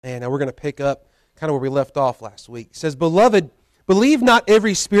And we're going to pick up kind of where we left off last week. It says, "Beloved, believe not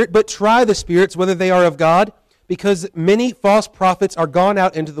every spirit, but try the spirits, whether they are of God, because many false prophets are gone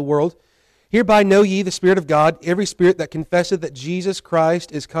out into the world. Hereby know ye the Spirit of God. Every spirit that confesseth that Jesus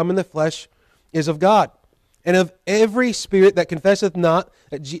Christ is come in the flesh is of God. And of every spirit that confesseth not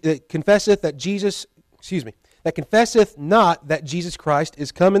that confesseth not that Jesus Christ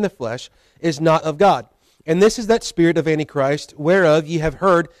is come in the flesh is not of God. And this is that spirit of Antichrist, whereof ye have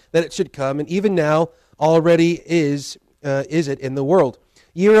heard that it should come, and even now already is it in the world.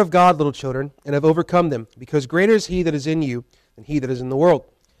 Ye are of God, little children, and have overcome them, because greater is he that is in you than he that is in the world.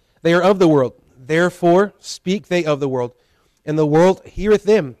 They are of the world, therefore speak they of the world, and the world heareth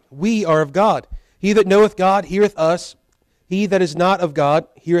them. We are of God. He that knoweth God heareth us. He that is not of God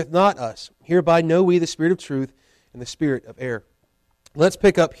heareth not us. Hereby know we the spirit of truth and the spirit of error." Let's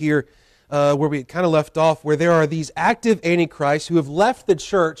pick up here where we kind of left off, where there are these active antichrists who have left the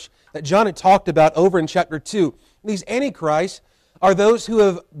church that John had talked about over in chapter 2. These antichrists are those who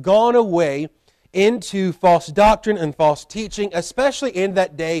have gone away into false doctrine and false teaching, especially in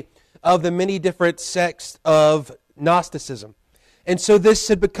that day of the many different sects of Gnosticism. And so this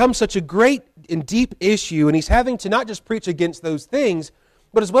had become such a great and deep issue, and he's having to not just preach against those things,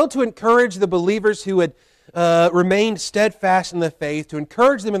 but as well to encourage the believers who had remained steadfast in the faith, to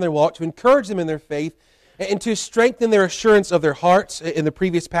encourage them in their walk, to encourage them in their faith, and to strengthen their assurance of their hearts in the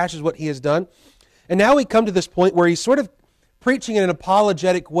previous passage, what he has done. And now we come to this point where he's sort of preaching in an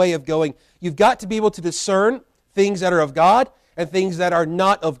apologetic way of going, you've got to be able to discern things that are of God and things that are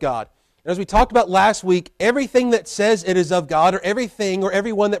not of God. And as we talked about last week, everything that says it is of God, or everything or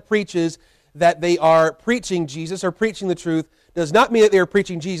everyone that preaches that they are preaching Jesus or preaching the truth, does not mean that they are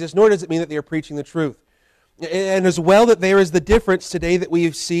preaching Jesus, nor does it mean that they are preaching the truth. And as well that there is the difference today that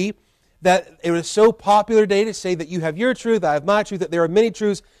we see, that it was so popular today to say that you have your truth, I have my truth, that there are many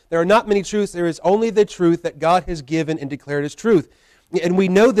truths. There are not many truths. There is only the truth that God has given and declared as truth. And we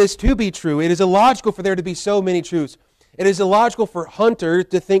know this to be true. It is illogical for there to be so many truths. It is illogical for Hunter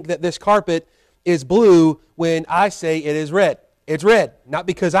to think that this carpet is blue when I say it is red. It's red. Not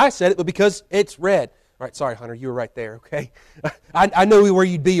because I said it, but because it's red. All right, sorry, Hunter, you were right there, okay? I know where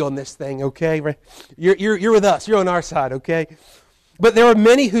you'd be on this thing, okay? You're with us. You're on our side, okay? But there are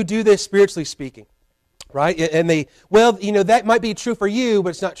many who do this spiritually speaking, right? And that might be true for you, but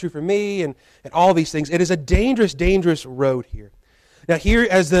it's not true for me, and all these things. It is a dangerous, dangerous road here. Now here,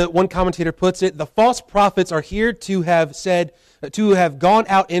 as the one commentator puts it, the false prophets are here to have gone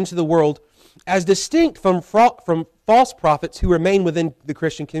out into the world as distinct from false prophets who remain within the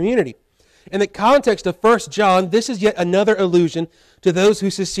Christian community. In the context of 1 John, this is yet another allusion to those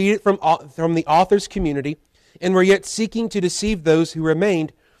who seceded from the author's community and were yet seeking to deceive those who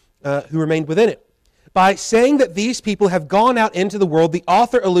remained within it. By saying that these people have gone out into the world, the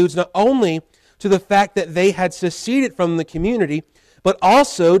author alludes not only to the fact that they had seceded from the community, but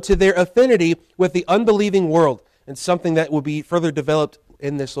also to their affinity with the unbelieving world, and something that will be further developed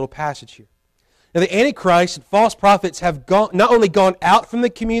in this little passage here. Now, the Antichrist and false prophets have not only gone out from the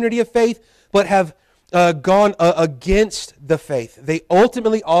community of faith, but have gone against the faith. They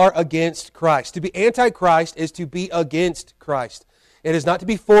ultimately are against Christ. To be anti-Christ is to be against Christ. It is not to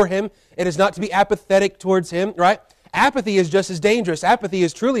be for Him. It is not to be apathetic towards Him, right? Apathy is just as dangerous. Apathy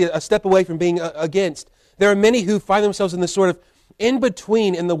is truly a step away from being against. There are many who find themselves in this sort of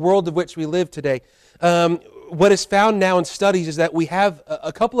in-between in the world of which we live today. What is found now in studies is that we have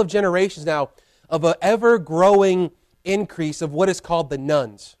a couple of generations now of an ever-growing increase of what is called the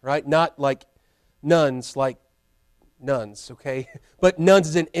nuns, right? Not like nuns, okay? But nuns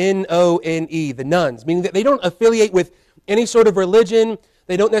is an N-O-N-E, the nuns, meaning that they don't affiliate with any sort of religion.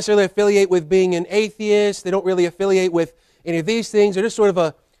 They don't necessarily affiliate with being an atheist. They don't really affiliate with any of these things. They're just sort of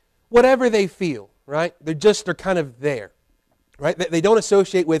a whatever they feel, right? They're kind of there, right? They don't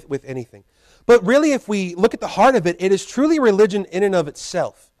associate with anything. But really, if we look at the heart of it, it is truly religion in and of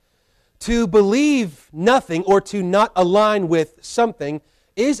itself. To believe nothing or to not align with something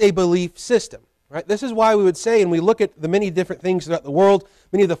is a belief system, right? This is why we would say, and we look at the many different things throughout the world,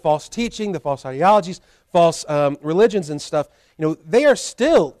 many of the false teaching, the false ideologies, false religions and stuff, they are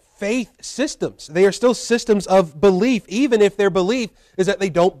still faith systems. They are still systems of belief, even if their belief is that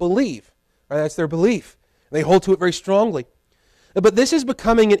they don't believe, right? That's their belief. They hold to it very strongly. But this is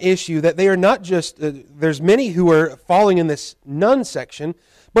becoming an issue that they are not just, there's many who are falling in this nun section,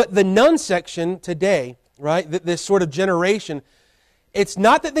 but the nun section today, right, this sort of generation, it's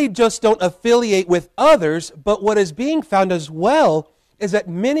not that they just don't affiliate with others, but what is being found as well is that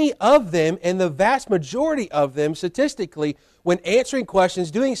many of them, and the vast majority of them, statistically, when answering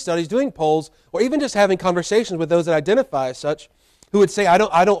questions, doing studies, doing polls, or even just having conversations with those that identify as such, who would say, I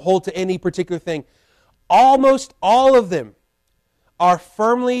don't hold to any particular thing. Almost all of them are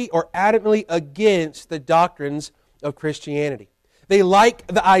firmly or adamantly against the doctrines of Christianity. They like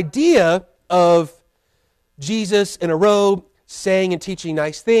the idea of Jesus in a robe, saying and teaching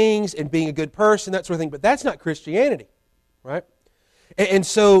nice things and being a good person, that sort of thing, but that's not Christianity, right? And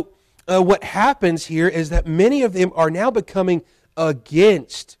so what happens here is that many of them are now becoming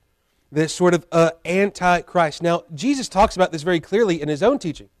against this sort of anti-Christ. Now, Jesus talks about this very clearly in his own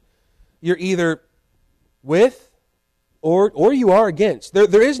teaching. You're either with or you are against.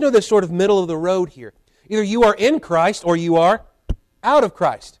 There is no this sort of middle of the road here. Either you are in Christ or you are out of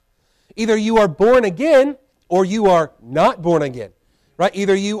Christ. Either you are born again or you are not born again. Right?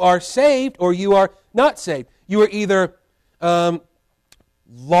 Either you are saved or you are not saved. You are either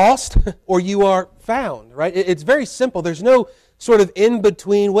lost or you are found. Right? It's very simple. There's no sort of in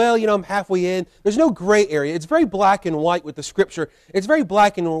between, well, I'm halfway in. There's no gray area. It's very black and white with the Scripture. It's very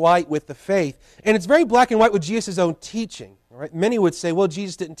black and white with the faith. And it's very black and white with Jesus' own teaching. Right? Many would say, well,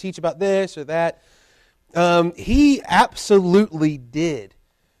 Jesus didn't teach about this or that. He absolutely did.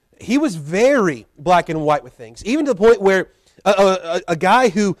 He was very black and white with things, even to the point where a guy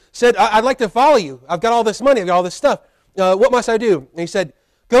who said, I'd like to follow you. I've got all this money. I've got all this stuff. What must I do? And he said,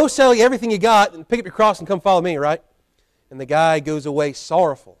 go sell everything you got and pick up your cross and come follow me, right? And the guy goes away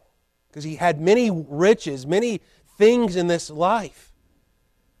sorrowful because he had many riches, many things in this life.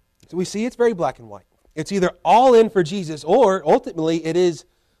 So we see it's very black and white. It's either all in for Jesus or ultimately it is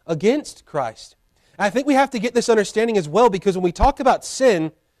against Christ. And I think we have to get this understanding as well, because when we talk about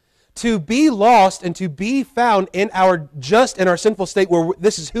sin, to be lost and to be found in our sinful state where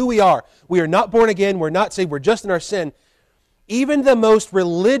this is who we are not born again, we're not saved, we're just in our sin. Even the most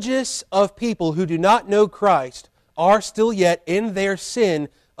religious of people who do not know Christ are still yet in their sin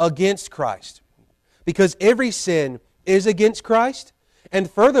against Christ. Because every sin is against Christ. And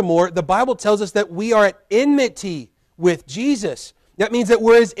furthermore, the Bible tells us that we are at enmity with Jesus. That means that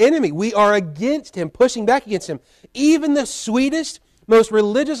we're His enemy. We are against Him, pushing back against Him. Even the sweetest, most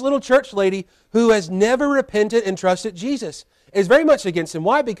religious little church lady who has never repented and trusted Jesus is very much against Him.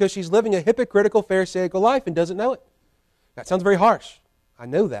 Why? Because she's living a hypocritical, pharisaical life and doesn't know it. That sounds very harsh. I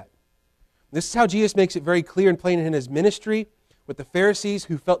know that. This is how Jesus makes it very clear and plain in His ministry with the Pharisees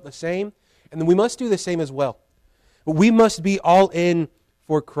who felt the same. And then we must do the same as well. We must be all in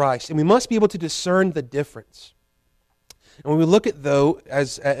for Christ. And we must be able to discern the difference. And when we look at, though,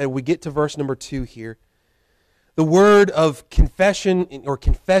 as we get to verse number 2 here, the word of confession or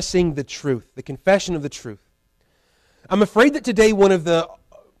confessing the truth, the confession of the truth. I'm afraid that today one of the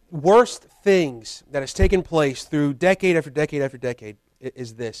worst things that has taken place through decade after decade after decade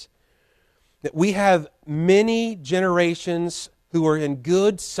is this. That we have many generations who are in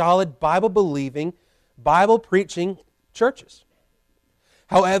good, solid, Bible-believing, Bible-preaching churches.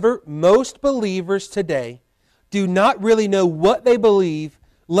 However, most believers today do not really know what they believe,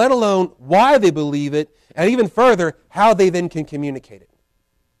 let alone why they believe it, and even further, how they then can communicate it.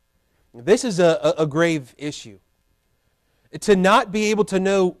 This is a grave issue. To not be able to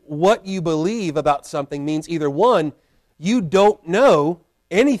know what you believe about something means either one, you don't know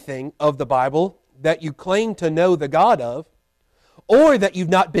anything of the Bible that you claim to know the God of, or that you've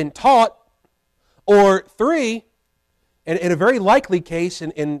not been taught, or 3, and in a very likely case,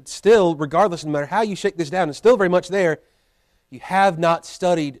 and still, regardless, no matter how you shake this down, and still very much there, you have not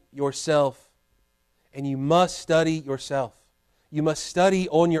studied yourself. And you must study yourself. You must study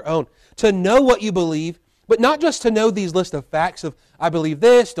on your own to know what you believe, but not just to know these list of facts of, I believe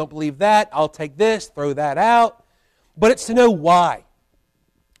this, don't believe that, I'll take this, throw that out, but it's to know why.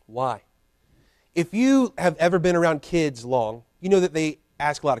 Why? If you have ever been around kids long, you know that they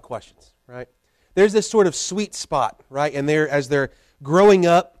ask a lot of questions, right? There's this sort of sweet spot, right? And as they're growing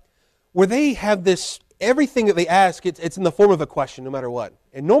up, where they have this, everything that they ask, it's in the form of a question, no matter what.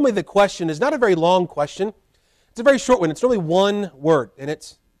 And normally the question is not a very long question. It's a very short one. It's normally one word, and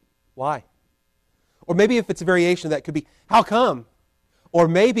it's why? Or maybe if it's a variation of that, could be, how come? Or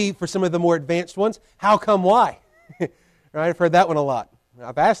maybe for some of the more advanced ones, how come why? Right? I've heard that one a lot.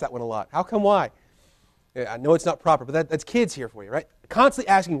 I've asked that one a lot. How come why? Yeah, I know it's not proper, but that's kids here for you, right? Constantly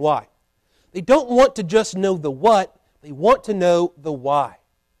asking why. They don't want to just know the what, they want to know the why.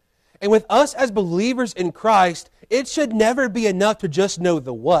 And with us as believers in Christ, it should never be enough to just know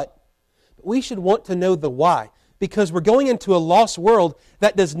the what, but we should want to know the why, because we're going into a lost world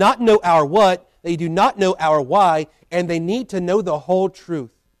that does not know our what, they do not know our why, and they need to know the whole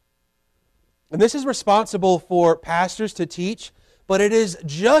truth. And this is responsible for pastors to teach, but it is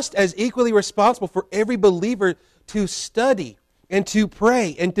just as equally responsible for every believer to study and to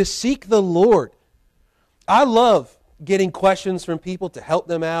pray and to seek the Lord. I love getting questions from people to help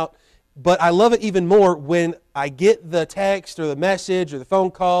them out. But I love it even more when I get the text or the message or the phone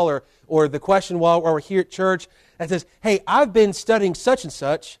call or the question while we're here at church that says, hey, I've been studying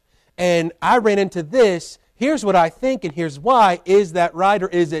such and I ran into this. Here's what I think and here's why. Is that right or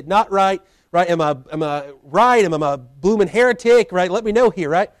is it not right? Right? Am I right? Am I a blooming heretic? Right? Let me know here,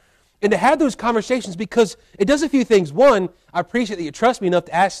 right? And to have those conversations, because it does a few things. One, I appreciate that you trust me enough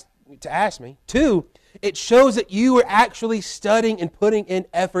to ask me. Two, it shows that you are actually studying and putting in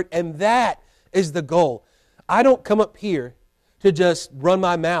effort, and that is the goal. I don't come up here to just run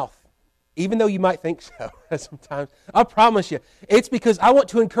my mouth, even though you might think so sometimes. I promise you. It's because I want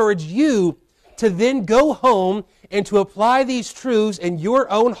to encourage you to then go home and to apply these truths in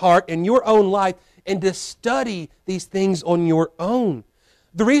your own heart, in your own life, and to study these things on your own.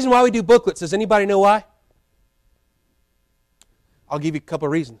 The reason why we do booklets, does anybody know why? I'll give you a couple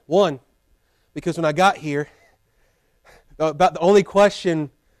of reasons. One, because when I got here, about the only question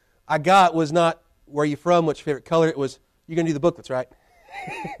I got was not, where are you from, what's your favorite color? It was, you're going to do the booklets, right?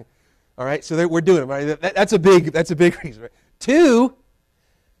 All right, so we're doing them, right? That's a big reason, right? Two,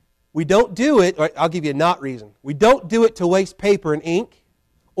 we don't do it, right, I'll give you a not reason. We don't do it to waste paper and ink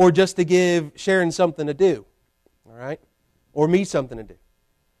or just to give Sharon something to do, all right? Or me something to do.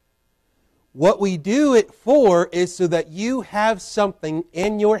 What we do it for is so that you have something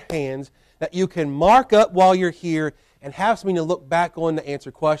in your hands that you can mark up while you're here and have something to look back on to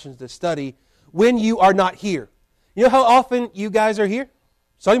answer questions, to study when you are not here. You know how often you guys are here?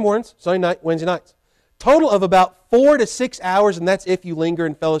 Sunday mornings, Sunday night, Wednesday nights. Total of about 4 to 6 hours, and that's if you linger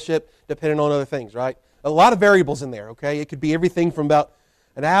in fellowship, depending on other things, right? A lot of variables in there, okay? It could be everything from about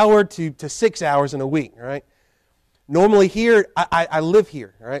an hour to 6 hours in a week, all right? Normally here, I live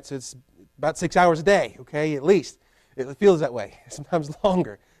here, all right? So it's about 6 hours a day, okay, at least. It feels that way, sometimes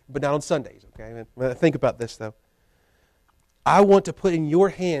longer, but not on Sundays, okay? Think about this, though. I want to put in your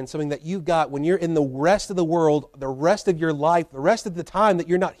hands something that you've got when you're in the rest of the world, the rest of your life, the rest of the time that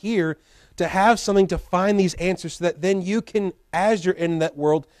you're not here, to have something to find these answers so that then you can, as you're in that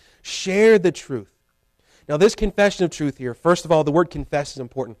world, share the truth. Now, this confession of truth here, first of all, the word confess is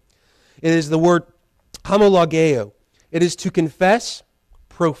important. It is the word homologeo. It is to confess,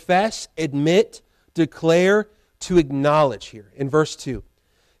 profess, admit, declare, to acknowledge here. In verse 2,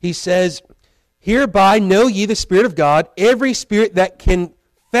 he says, hereby know ye the Spirit of God, every spirit that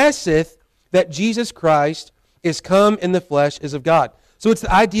confesseth that Jesus Christ is come in the flesh is of God. So it's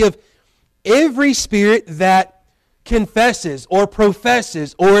the idea of every spirit that confesses or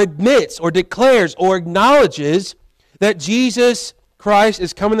professes or admits or declares or acknowledges that Jesus Christ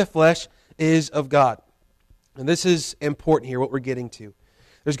is come in the flesh is of God. And this is important here, what we're getting to.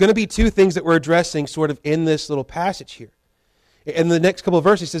 There's going to be two things that we're addressing sort of in this little passage here. In the next couple of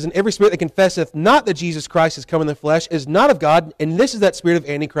verses, it says, and every spirit that confesseth not that Jesus Christ is come in the flesh is not of God, and this is that spirit of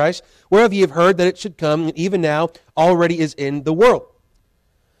Antichrist, whereof ye have heard that it should come, and even now already is in the world.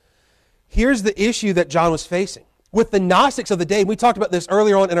 Here's the issue that John was facing. With the Gnostics of the day, and we talked about this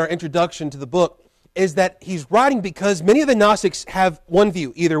earlier on in our introduction to the book, is that he's writing because many of the Gnostics have one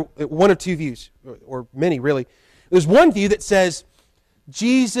view, either one of two views, or many really. There's one view that says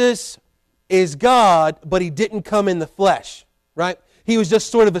Jesus is God, but he didn't come in the flesh. Right? He was just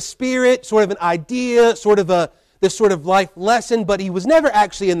sort of a spirit, sort of an idea, sort of this sort of life lesson, but he was never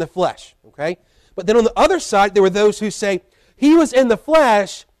actually in the flesh. Okay? But then on the other side, there were those who say he was in the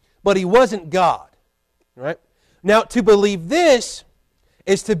flesh, but he wasn't God. Right? Now, to believe this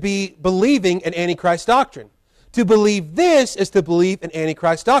is to be believing in Antichrist doctrine. To believe this is to believe in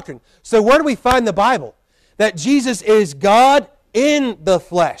Antichrist doctrine. So where do we find the Bible? That Jesus is God in the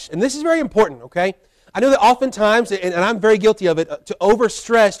flesh. And this is very important, okay? I know that oftentimes, and I'm very guilty of it, to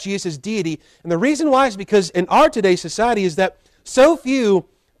overstress Jesus' deity. And the reason why is because in our today's society is that so few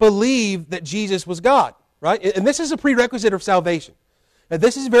believe that Jesus was God, right? And this is a prerequisite of salvation. Now,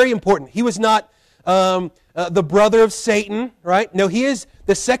 this is very important. He was not the brother of Satan, right? No, he is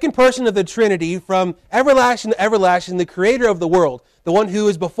the second person of the Trinity from everlasting to everlasting, the creator of the world, the one who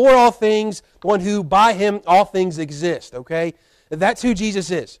is before all things, the one who by him all things exist, okay? That's who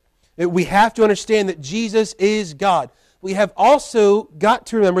Jesus is. We have to understand that Jesus is God. We have also got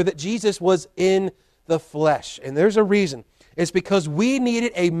to remember that Jesus was in the flesh. And there's a reason. It's because we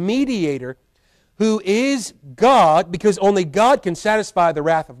needed a mediator who is God, because only God can satisfy the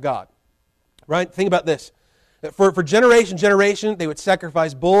wrath of God. Right? Think about this. For generation, they would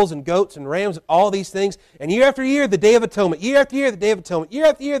sacrifice bulls and goats and rams and all these things. And year after year, the Day of Atonement. Year after year, the Day of Atonement. Year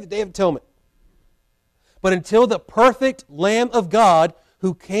after year, the Day of Atonement. But until the perfect Lamb of God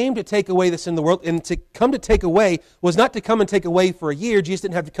who came to take away the sin of the world, and to come to take away was not to come and take away for a year. Jesus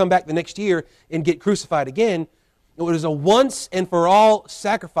didn't have to come back the next year and get crucified again. It was a once and for all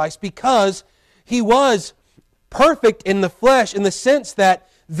sacrifice because he was perfect in the flesh, in the sense that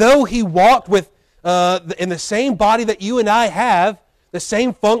though he walked with in the same body that you and I have, the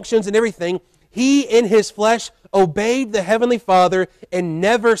same functions and everything, he in his flesh obeyed the Heavenly Father and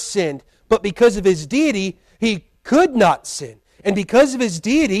never sinned. But because of his deity, he could not sin. And because of his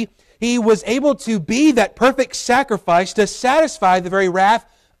deity, he was able to be that perfect sacrifice to satisfy the very wrath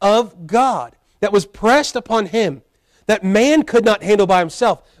of God that was pressed upon him, that man could not handle by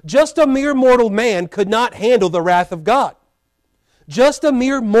himself. Just a mere mortal man could not handle the wrath of God. Just a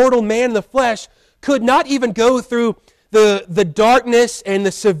mere mortal man in the flesh could not even go through the darkness and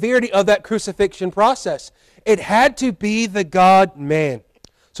the severity of that crucifixion process. It had to be the God-man.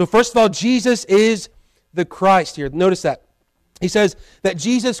 So first of all, Jesus is the Christ here. Notice that. He says that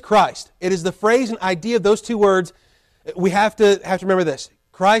Jesus Christ, it is the phrase and idea of those two words. We have to remember this.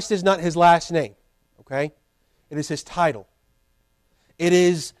 Christ is not his last name, okay? It is his title. It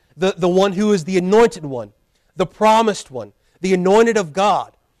is the one who is the anointed one, the promised one, the anointed of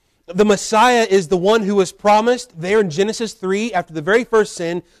God. The Messiah is the one who was promised there in Genesis 3 after the very first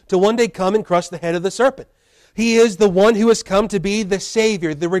sin to one day come and crush the head of the serpent. He is the one who has come to be the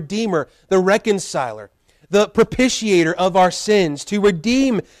Savior, the Redeemer, the Reconciler, the propitiator of our sins, to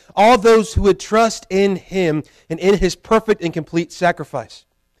redeem all those who would trust in Him and in His perfect and complete sacrifice.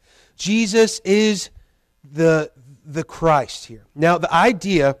 Jesus is the Christ here. Now, the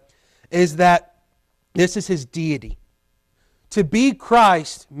idea is that this is His deity. To be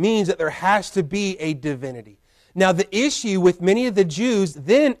Christ means that there has to be a divinity. Now, the issue with many of the Jews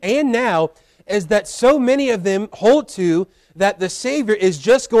then and now is that so many of them hold to that the Savior is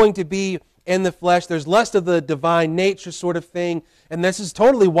just going to be in the flesh. There's less of the divine nature sort of thing. And this is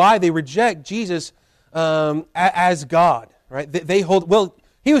totally why they reject Jesus as God. Right? They hold, well,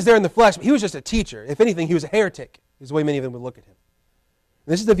 He was there in the flesh, but He was just a teacher. If anything, He was a heretic, is the way many of them would look at Him.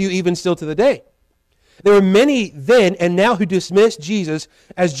 And this is the view even still to the day. There were many then and now who dismiss Jesus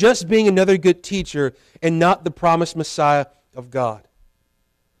as just being another good teacher and not the promised Messiah of God.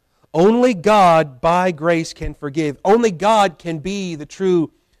 Only God by grace can forgive. Only God can be the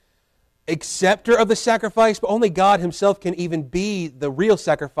true acceptor of the sacrifice, but only God Himself can even be the real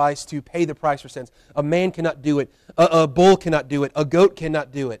sacrifice to pay the price for sins. A man cannot do it. A bull cannot do it. A goat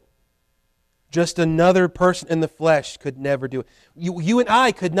cannot do it. Just another person in the flesh could never do it. You and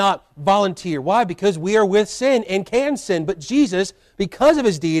I could not volunteer. Why? Because we are with sin and can sin. But Jesus, because of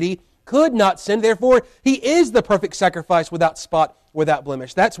His deity, could not sin. Therefore, He is the perfect sacrifice without spot, without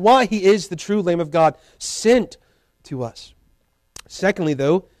blemish. That's why He is the true Lamb of God sent to us. Secondly,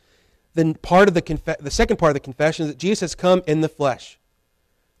 though, the second part of the confession is that Jesus has come in the flesh.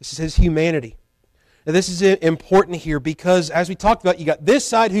 This is His humanity. Now, this is important here because, as we talked about, you got this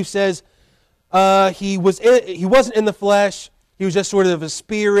side who says, he wasn't in the flesh. He was just sort of a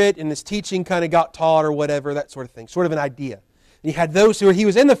spirit, and his teaching kind of got taught or whatever, that sort of thing, sort of an idea. And you had those who he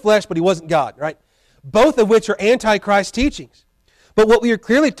was in the flesh, but he wasn't God, right? Both of which are antichrist teachings. But what we are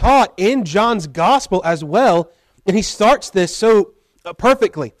clearly taught in John's gospel as well, and he starts this so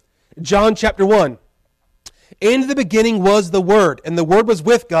perfectly. John chapter 1. In the beginning was the Word, and the Word was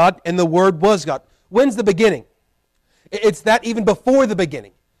with God, and the Word was God. When's the beginning? It's that even before the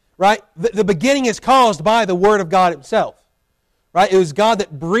beginning. Right? The beginning is caused by the Word of God Himself. Right? It was God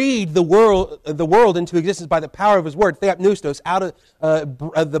that breathed the world into existence by the power of His Word, theopneustos, out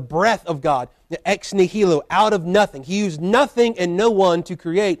of the breath of God, ex nihilo, out of nothing. He used nothing and no one to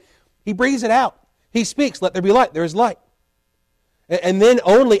create. He breathes it out. He speaks, let there be light. There is light. And then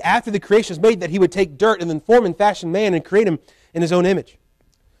only after the creation is made that He would take dirt and then form and fashion man and create him in His own image.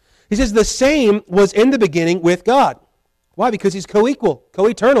 He says the same was in the beginning with God. Why? Because He's co-equal,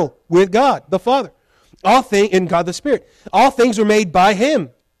 co-eternal with God, the Father. In God the Spirit. All things were made by Him.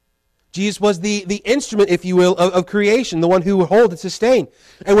 Jesus was the instrument, if you will, of creation, the one who would hold and sustain.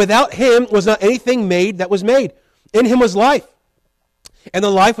 And without Him was not anything made that was made. In Him was life. And the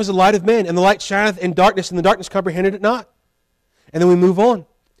life was the light of men. And the light shineth in darkness, and the darkness comprehended it not. And then we move on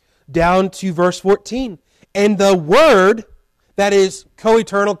down to verse 14. And the Word, that is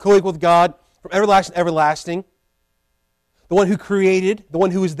co-eternal, co-equal with God, from everlasting to everlasting, the one who created, the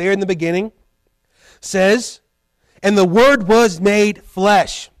one who was there in the beginning, says, and the Word was made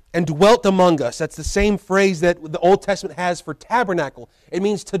flesh and dwelt among us. That's the same phrase that the Old Testament has for tabernacle. It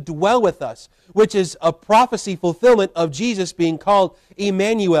means to dwell with us, which is a prophecy fulfillment of Jesus being called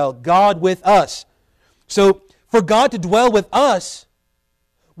Emmanuel, God with us. So, for God to dwell with us,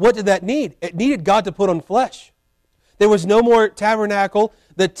 what did that need? It needed God to put on flesh. There was no more tabernacle.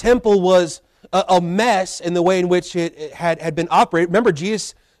 The temple was a mess in the way in which it had been operated. Remember,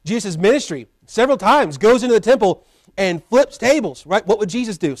 Jesus' ministry several times goes into the temple and flips tables, right? What would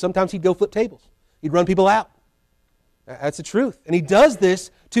Jesus do? Sometimes he'd go flip tables. He'd run people out. That's the truth. And he does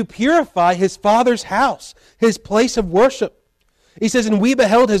this to purify his Father's house, his place of worship. He says, and we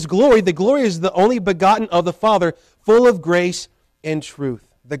beheld his glory. The glory is the only begotten of the Father, full of grace and truth.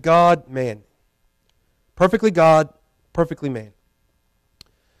 The God-man. Perfectly God, perfectly man.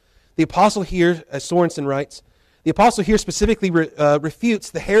 The apostle here, as Sorensen writes, the apostle here specifically refutes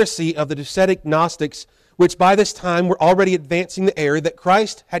the heresy of the Docetic Gnostics, which by this time were already advancing the error that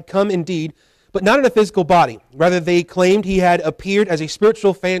Christ had come indeed, but not in a physical body. Rather, they claimed he had appeared as a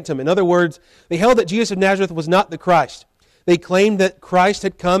spiritual phantom. In other words, they held that Jesus of Nazareth was not the Christ. They claimed that Christ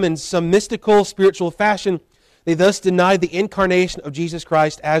had come in some mystical, spiritual fashion. They thus denied the incarnation of Jesus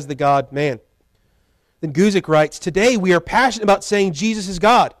Christ as the God-man. Then Guzik writes, today we are passionate about saying Jesus is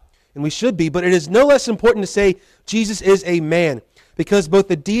God, and we should be, but it is no less important to say Jesus is a man, because both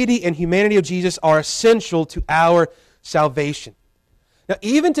the deity and humanity of Jesus are essential to our salvation. Now,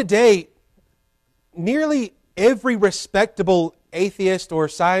 even today, nearly every respectable atheist or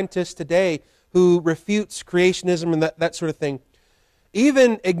scientist today who refutes creationism and that sort of thing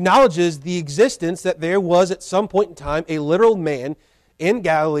even acknowledges the existence that there was at some point in time a literal man in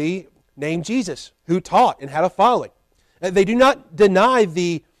Galilee named Jesus who taught and had a following. They do not deny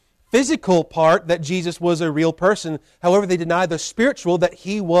the physical part that Jesus was a real person. However, they deny the spiritual, that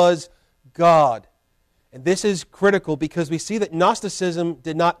he was God. And this is critical because we see that Gnosticism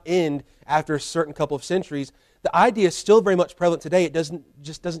did not end after a certain couple of centuries. The idea is still very much prevalent today. It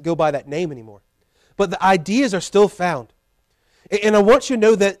just doesn't go by that name anymore. But the ideas are still found. And I want you to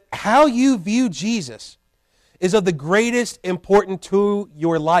know that how you view Jesus is of the greatest importance to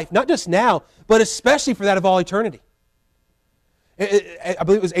your life. Not just now, but especially for that of all eternity. I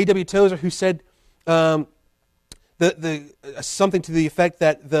believe it was A.W. Tozer who said something to the effect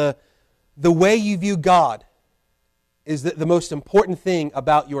that the way you view God is the most important thing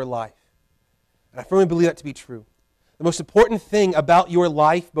about your life. And I firmly believe that to be true. The most important thing about your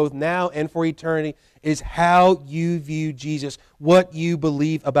life, both now and for eternity, is how you view Jesus, what you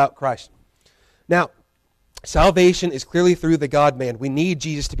believe about Christ. Now, salvation is clearly through the God-man. We need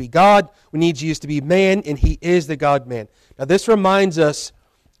Jesus to be God, we need Jesus to be man, and he is the God-man. Now, this reminds me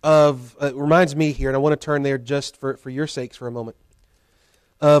here, and I want to turn there just for your sakes for a moment,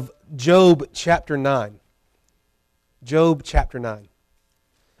 of Job chapter 9. Job chapter 9.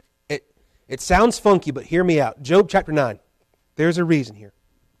 It sounds funky, but hear me out. Job chapter 9. There's a reason here.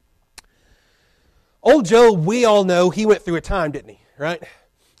 Old Job, we all know, he went through a time, didn't he? Right?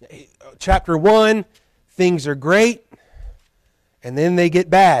 Chapter 1, things are great, and then they get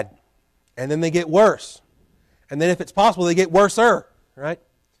bad, and then they get worse. And then if it's possible, they get worser, right?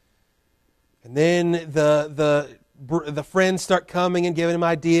 And then the friends start coming and giving him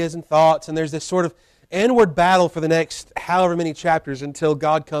ideas and thoughts, and there's this sort of inward battle for the next however many chapters until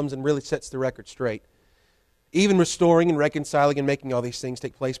God comes and really sets the record straight. Even restoring and reconciling and making all these things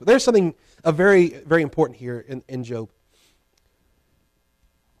take place. But there's something very, very important here in Job.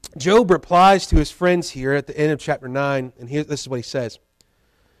 Job replies to his friends here at the end of chapter 9, and this is what he says.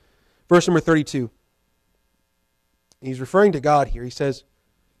 Verse number 32. He's referring to God here. He says,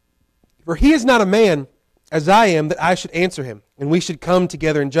 for he is not a man as I am that I should answer him, and we should come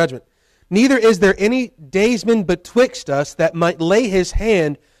together in judgment. Neither is there any daysman betwixt us that might lay his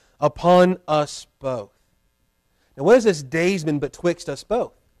hand upon us both. Now, what is this daysman betwixt us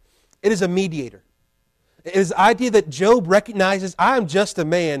both? It is a mediator. It is the idea that Job recognizes, I am just a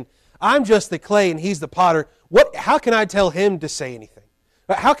man, I'm just the clay, and he's the potter. How can I tell him to say anything?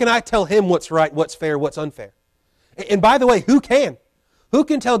 How can I tell him what's right, what's fair, what's unfair? And by the way, who can? Who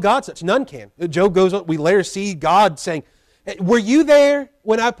can tell God such? None can. Job goes on, we later see God saying, were you there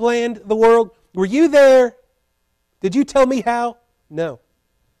when I planned the world? Were you there? Did you tell me how? No.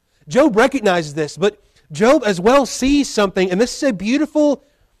 Job recognizes this, but Job as well sees something, and this is a beautiful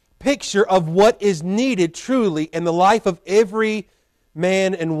picture of what is needed truly in the life of every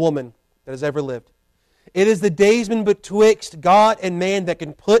man and woman that has ever lived. It is the daysman betwixt God and man that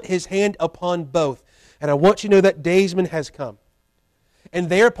can put his hand upon both. And I want you to know that daysman has come. And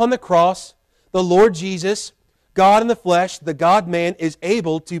there upon the cross, the Lord Jesus, God in the flesh, the God-man, is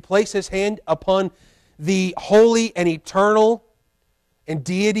able to place his hand upon the holy and eternal and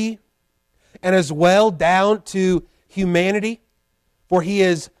deity, and as well down to humanity. For he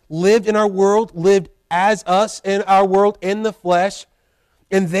has lived in our world, lived as us in our world in the flesh,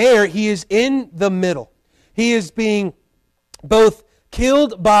 and there he is in the middle. He is being both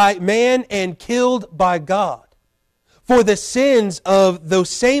killed by man and killed by God for the sins of those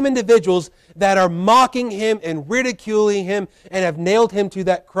same individuals that are mocking him and ridiculing him and have nailed him to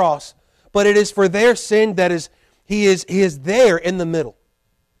that cross. But it is for their sin that He is there in the middle.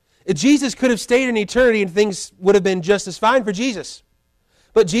 Jesus could have stayed in eternity and things would have been just as fine for Jesus.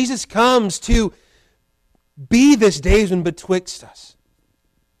 But Jesus comes to be this daysman betwixt us.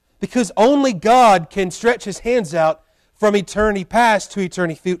 Because only God can stretch His hands out from eternity past to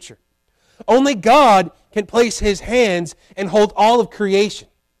eternity future. Only God can place His hands and hold all of creation.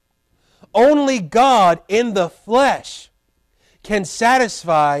 Only God in the flesh can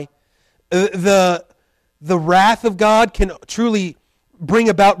satisfy the wrath of God, can truly bring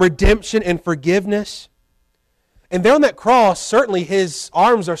about redemption and forgiveness. And there on that cross, certainly His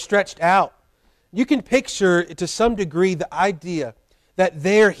arms are stretched out. You can picture, to some degree, the idea that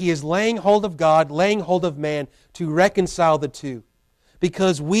there He is laying hold of God, laying hold of man to reconcile the two.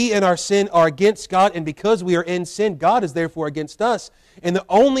 Because we in our sin are against God, and because we are in sin, God is therefore against us. And the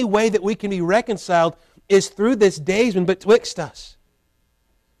only way that we can be reconciled is through this daysman betwixt us.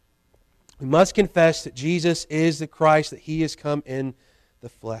 We must confess that Jesus is the Christ, that He has come in the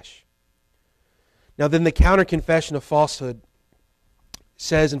flesh. Now then the counter-confession of falsehood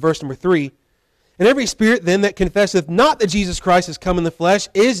says in verse number 3, "And every spirit then that confesseth not that Jesus Christ has come in the flesh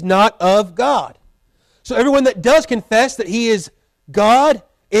is not of God." So everyone that does confess that He is God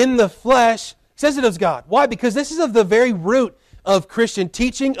in the flesh says it is God. Why? Because this is of the very root of Christian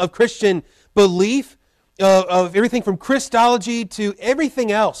teaching, of Christian belief, of everything from Christology to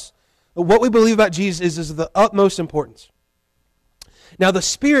everything else. What we believe about Jesus is of the utmost importance. Now the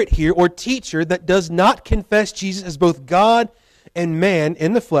spirit here, or teacher, that does not confess Jesus as both God and man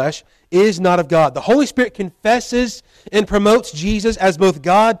in the flesh is not of God. The Holy Spirit confesses and promotes Jesus as both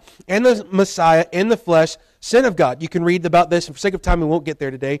God and the Messiah in the flesh, sent of God. You can read about this, and for sake of time we won't get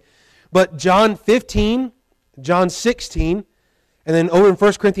there today. But John 15, John 16, and then over in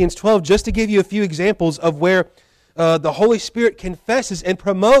 1 Corinthians 12, just to give you a few examples of where the Holy Spirit confesses and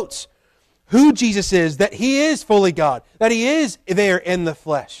promotes who Jesus is, that He is fully God, that He is there in the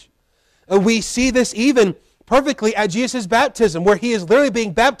flesh. We see this even perfectly at Jesus' baptism, where He is literally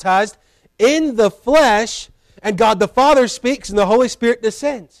being baptized in the flesh, and God the Father speaks and the Holy Spirit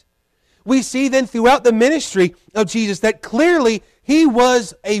descends. We see then throughout the ministry of Jesus that clearly He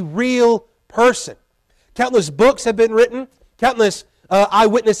was a real person. Countless books have been written, countless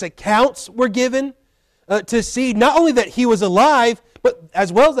eyewitness accounts were given to see not only that He was alive, but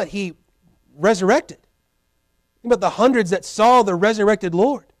as well as that He resurrected. Think about the hundreds that saw the resurrected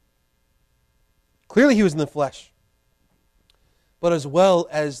Lord. Clearly He was in the flesh. But as well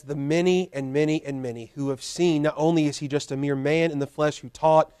as the many and many and many who have seen, not only is He just a mere man in the flesh who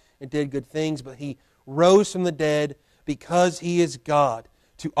taught and did good things, but He rose from the dead because He is God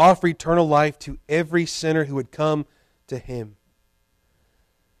to offer eternal life to every sinner who would come to Him.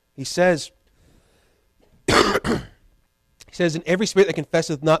 He says, "And every spirit that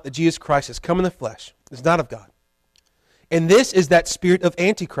confesseth not that Jesus Christ has come in the flesh is not of God." And this is that spirit of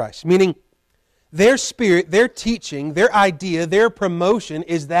Antichrist, meaning their spirit, their teaching, their idea, their promotion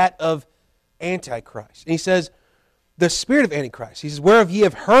is that of Antichrist. And he says, the spirit of Antichrist. He says, "Whereof ye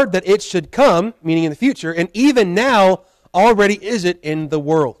have heard that it should come," meaning in the future, "and even now already is it in the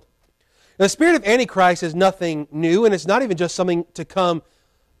world." Now, the spirit of Antichrist is nothing new, and it's not even just something to come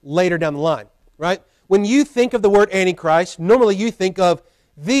later down the line, right? When you think of the word Antichrist, normally you think of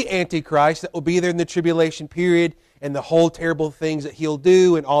the Antichrist that will be there in the tribulation period and the whole terrible things that he'll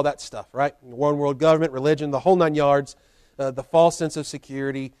do and all that stuff, right? One world government, religion, the whole 9 yards, the false sense of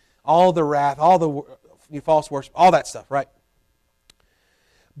security, all the wrath, all the false worship, all that stuff, right?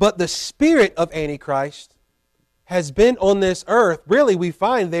 But the spirit of Antichrist has been on this earth, really we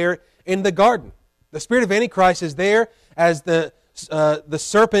find there in the garden. The spirit of Antichrist is there as the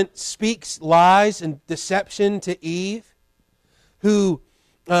serpent speaks lies and deception to Eve, who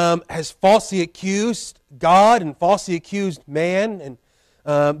has falsely accused God and falsely accused man.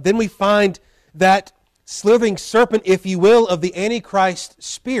 And then we find that slithering serpent, if you will, of the Antichrist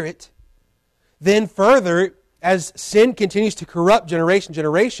spirit. Then further, as sin continues to corrupt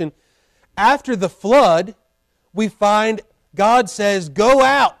generation, after the flood, we find God says, "Go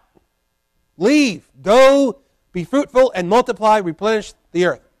out, leave, go, be fruitful and multiply, replenish the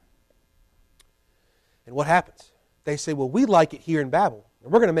earth." And what happens? They say, "Well, we like it here in Babel,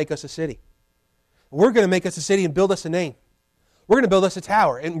 and we're going to make us a city. We're going to make us a city and build us a name. We're going to build us a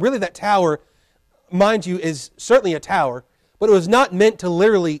tower." And really that tower, mind you, is certainly a tower, but it was not meant to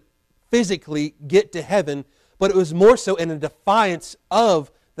literally, physically get to heaven, but it was more so in a defiance of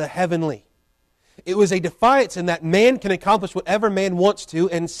the heavenly. It was a defiance in that man can accomplish whatever man wants to,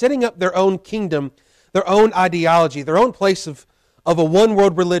 and setting up their own kingdom, their own ideology, their own place of a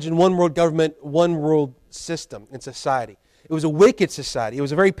one-world religion, one-world government, one-world system in society. It It was a wicked society. It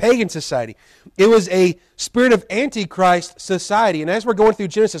was a very pagan society. It was a spirit of Antichrist society. And as we're going through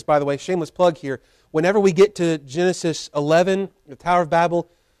Genesis, by the way, shameless plug here, whenever we get to Genesis 11, the Tower of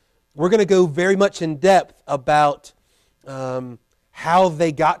Babel, we're going to go very much in depth about how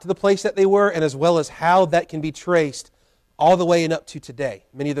they got to the place that they were, and as well as how that can be traced all the way and up to today.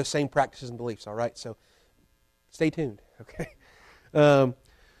 Many of those same practices and beliefs, all right? So stay tuned, okay?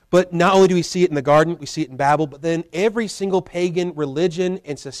 But not only do we see it in the garden, we see it in Babel, but then every single pagan religion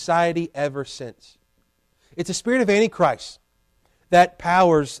and society ever since. It's a spirit of Antichrist that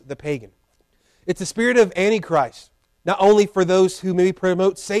powers the pagan. It's the spirit of Antichrist, not only for those who maybe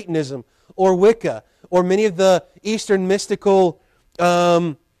promote Satanism or Wicca or many of the Eastern mystical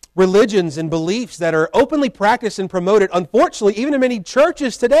religions and beliefs that are openly practiced and promoted, unfortunately, even in many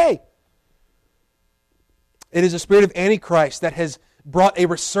churches today. It is a spirit of Antichrist that has brought a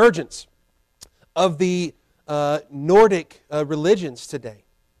resurgence of the Nordic religions today.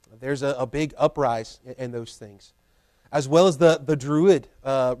 There's a big uprise in those things, as well as the Druid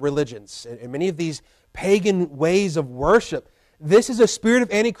religions and many of these pagan ways of worship. This is a spirit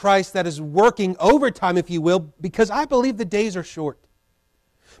of Antichrist that is working overtime, if you will, because I believe the days are short.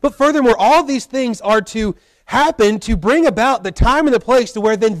 But furthermore, all these things are to happen to bring about the time and the place to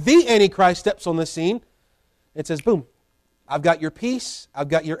where then the Antichrist steps on the scene and says, boom, I've got your peace, I've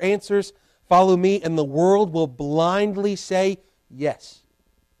got your answers, follow me, and the world will blindly say yes.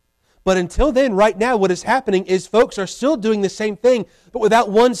 But until then, right now, what is happening is folks are still doing the same thing, but without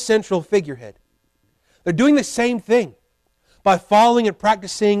one central figurehead. They're doing the same thing by following and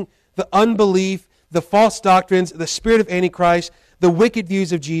practicing the unbelief, the false doctrines, the spirit of Antichrist, the wicked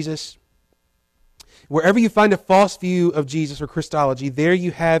views of Jesus. Wherever you find a false view of Jesus or Christology, there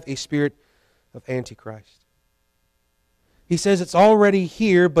you have a spirit of Antichrist. He says it's already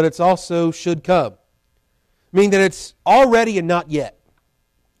here, but it's also should come. Meaning that it's already and not yet.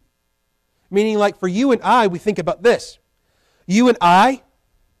 Meaning like for you and I, we think about this. You and I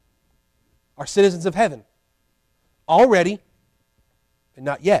are citizens of heaven. Already and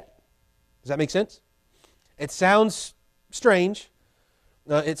not yet. Does that make sense? It sounds strange.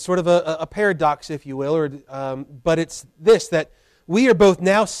 It's sort of a paradox, if you will, but it's this, that we are both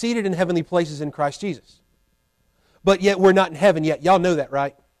now seated in heavenly places in Christ Jesus. But yet we're not in heaven yet. Y'all know that,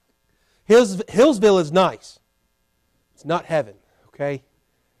 right? Hillsville is nice. It's not heaven, okay?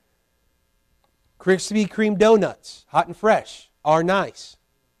 Krispy Kreme donuts, hot and fresh, are nice,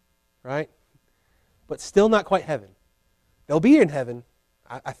 right? But still not quite heaven. They'll be in heaven,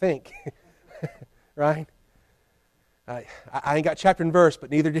 I think, right? I ain't got chapter and verse,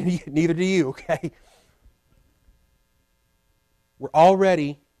 but neither do you, okay? We're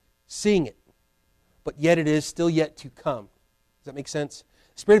already seeing it, but yet it is still yet to come. Does that make sense?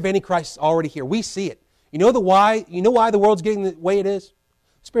 The spirit of Antichrist is already here. We see it. You know why the world's getting the way it is?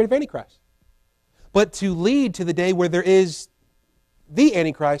 The spirit of Antichrist. But to lead to the day where there is the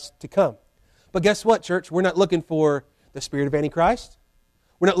Antichrist to come. But guess what, church? We're not looking for the spirit of Antichrist.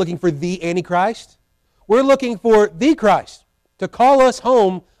 We're not looking for the Antichrist. We're looking for the Christ to call us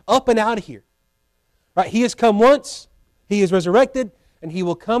home, up and out of here. Right? He has come once, He is resurrected, and He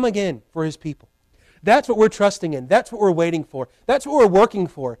will come again for His people. That's what we're trusting in. That's what we're waiting for. That's what we're working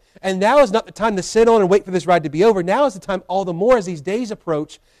for. And now is not the time to sit on and wait for this ride to be over. Now is the time, all the more as these days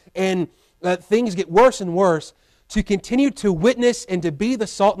approach and things get worse and worse, to continue to witness and to be the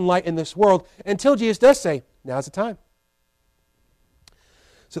salt and light in this world until Jesus does say, now's the time.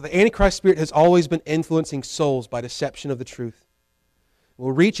 So the Antichrist spirit has always been influencing souls by deception of the truth. It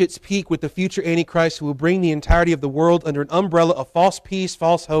will reach its peak with the future Antichrist, who will bring the entirety of the world under an umbrella of false peace,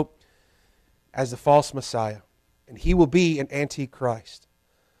 false hope, as the false Messiah. And he will be an Antichrist.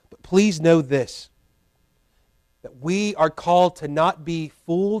 But please know this, that we are called to not be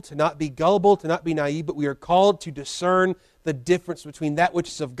fooled, to not be gullible, to not be naive, but we are called to discern the difference between that which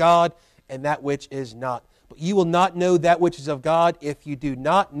is of God and that which is not. But you will not know that which is of God if you do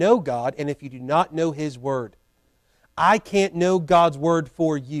not know God and if you do not know His Word. I can't know God's Word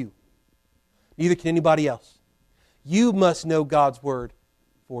for you. Neither can anybody else. You must know God's Word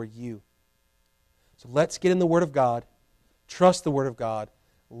for you. So let's get in the Word of God, trust the Word of God,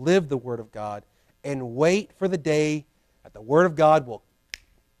 live the Word of God, and wait for the day that the Word of God will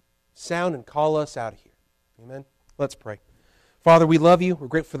sound and call us out of here. Amen? Let's pray. Father, we love You. We're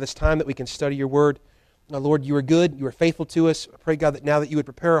grateful for this time that we can study Your Word. Lord, You are good. You are faithful to us. I pray, God, that now that You would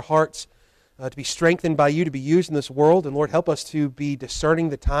prepare our hearts to be strengthened by You, to be used in this world. And Lord, help us to be discerning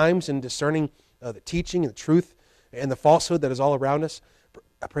the times and discerning the teaching and the truth and the falsehood that is all around us.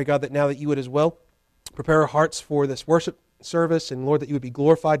 I pray, God, that now that You would as well prepare our hearts for this worship service. And Lord, that You would be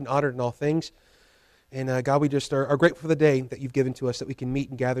glorified and honored in all things. And God, we just are grateful for the day that you've given to us that we can meet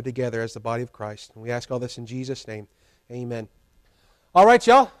and gather together as the body of Christ. And we ask all this in Jesus' name. Amen. All right,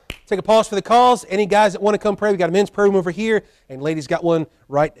 y'all. Take a pause for the calls. Any guys that want to come pray, we got a men's prayer room over here, and ladies got one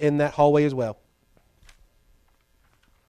right in that hallway as well.